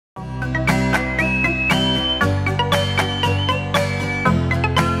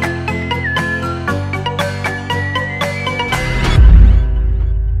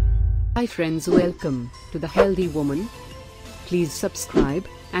Hi friends, welcome to The Healthy Woman. Please subscribe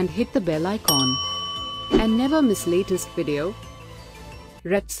and hit the bell icon and never miss latest video.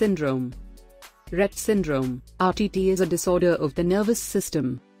 Rett syndrome. Rett syndrome, RTT, is a disorder of the nervous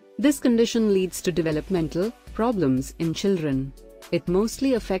system. This condition leads to developmental problems in children. It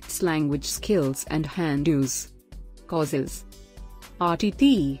mostly affects language skills and hand use. Causes.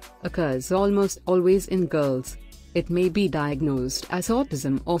 RTT occurs almost always in girls. It may be diagnosed as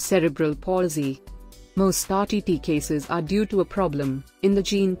autism or cerebral palsy. Most RTT cases are due to a problem in the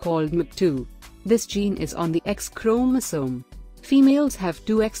gene called MYC2. This gene is on the X chromosome. Females have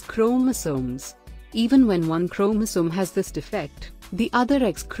 2 X chromosomes. Even when one chromosome has this defect, the other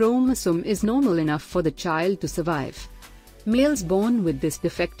X chromosome is normal enough for the child to survive. Males born with this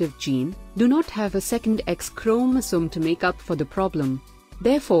defective gene do not have a second X chromosome to make up for the problem.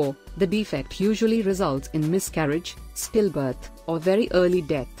 Therefore, the defect usually results in miscarriage, stillbirth, or very early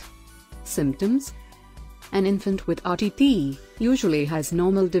death. Symptoms. An infant with RTT usually has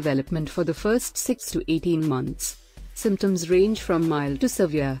normal development for the first 6 to 18 months. Symptoms range from mild to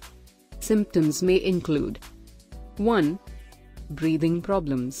severe. Symptoms may include 1. Breathing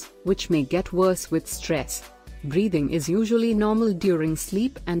problems, which may get worse with stress. Breathing is usually normal during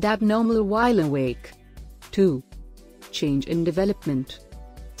sleep and abnormal while awake. 2. Change in development.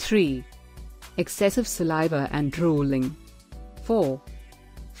 3. Excessive saliva and drooling. 4.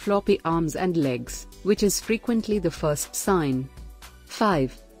 Floppy arms and legs, which is frequently the first sign.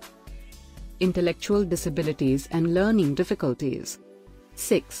 5. Intellectual disabilities and learning difficulties.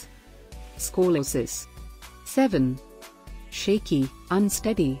 6. Scoliosis. 7. Shaky,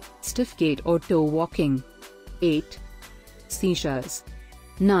 unsteady, stiff gait or toe walking. 8. Seizures.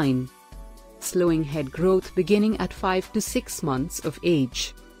 9. Slowing head growth beginning at 5 to 6 months of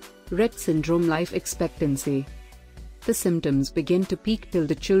age. Rett syndrome life expectancy. The symptoms begin to peak till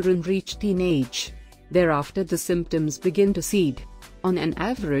the children reach teenage. Thereafter the symptoms begin to recede. On an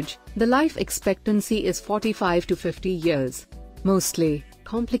average, the life expectancy is 45 to 50 years. Mostly,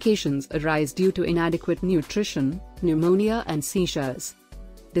 complications arise due to inadequate nutrition, pneumonia and seizures.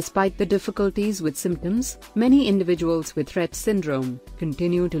 Despite the difficulties with symptoms, many individuals with Rett syndrome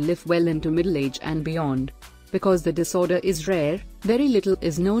continue to live well into middle age and beyond. Because the disorder is rare, very little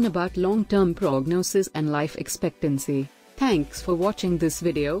is known about long-term prognosis and life expectancy. Thanks for watching this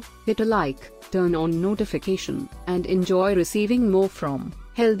video. Hit a like, turn on notification, and enjoy receiving more from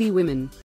Healthy Women.